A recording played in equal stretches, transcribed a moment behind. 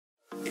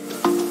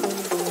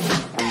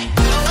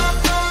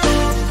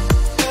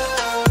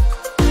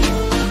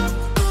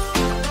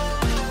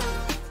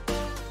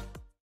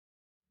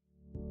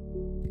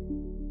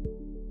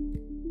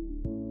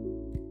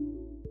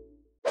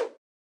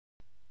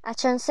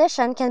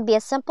transition can be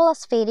as simple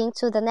as fading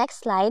to the next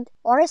slide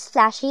or as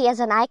flashy as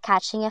an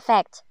eye-catching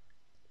effect.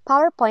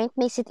 PowerPoint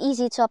makes it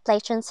easy to apply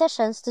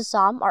transitions to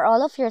some or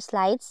all of your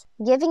slides,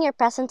 giving your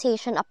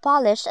presentation a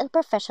polished and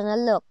professional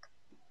look.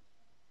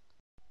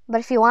 But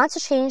if you want to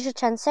change the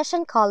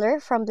transition color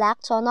from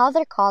black to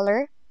another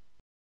color,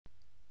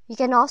 you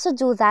can also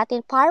do that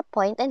in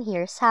PowerPoint, and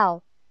here's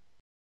how.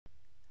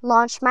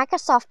 Launch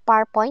Microsoft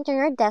PowerPoint on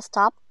your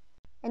desktop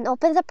and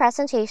open the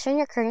presentation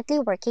you're currently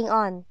working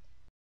on.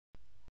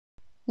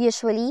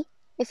 Usually,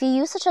 if you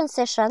use a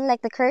transition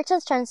like the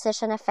curtain's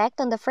transition effect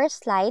on the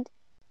first slide,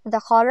 the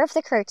color of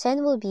the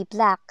curtain will be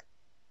black.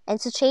 And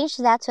to change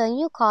that to a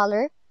new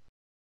color,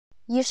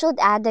 you should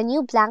add a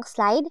new blank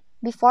slide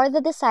before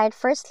the desired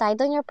first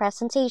slide on your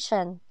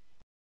presentation.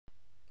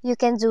 You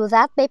can do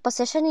that by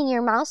positioning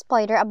your mouse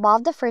pointer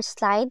above the first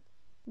slide,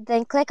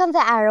 then click on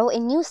the arrow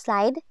in New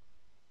Slide,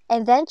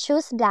 and then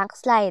choose Blank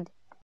Slide.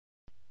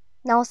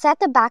 Now set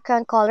the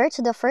background color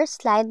to the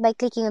first slide by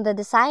clicking on the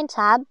Design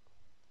tab,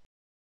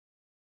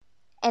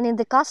 and in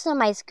the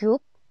Customize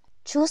group,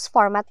 choose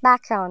Format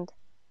Background.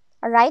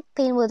 A right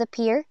pane will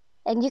appear,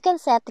 and you can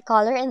set the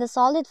color in the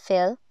solid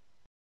fill,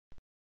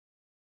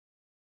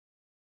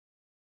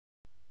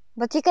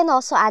 but you can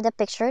also add a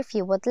picture if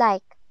you would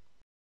like.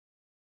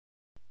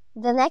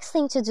 The next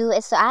thing to do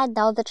is to add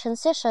now the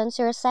transition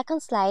to your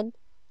second slide,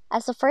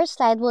 as the first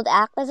slide would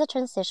act as a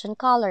transition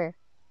color.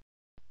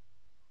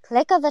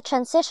 Click on the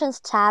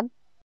Transitions tab,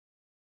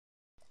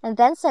 and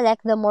then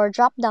select the More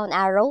drop-down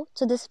arrow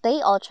to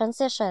display all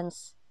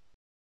transitions.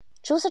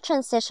 Choose a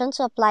transition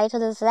to apply to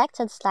the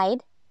selected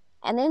slide,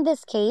 and in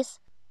this case,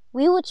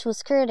 we would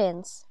choose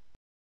curtains.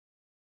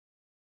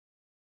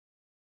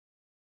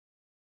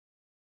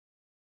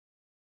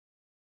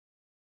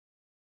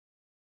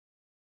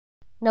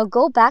 Now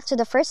go back to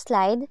the first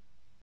slide,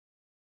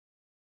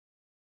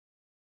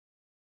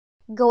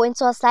 go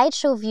into a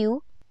slideshow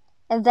view,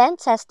 and then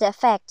test the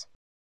effect.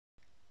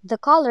 The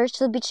color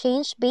should be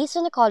changed based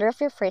on the color of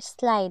your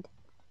first slide.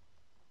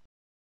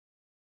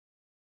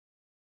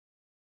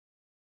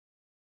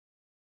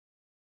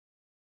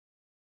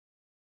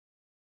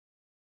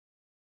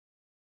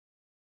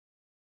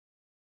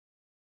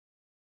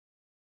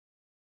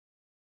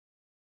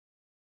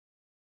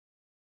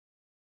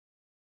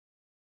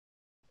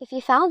 If you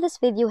found this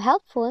video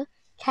helpful,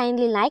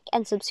 kindly like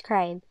and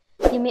subscribe.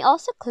 You may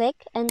also click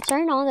and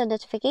turn on the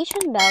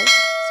notification bell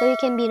so you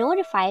can be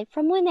notified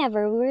from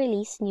whenever we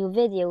release new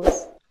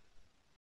videos.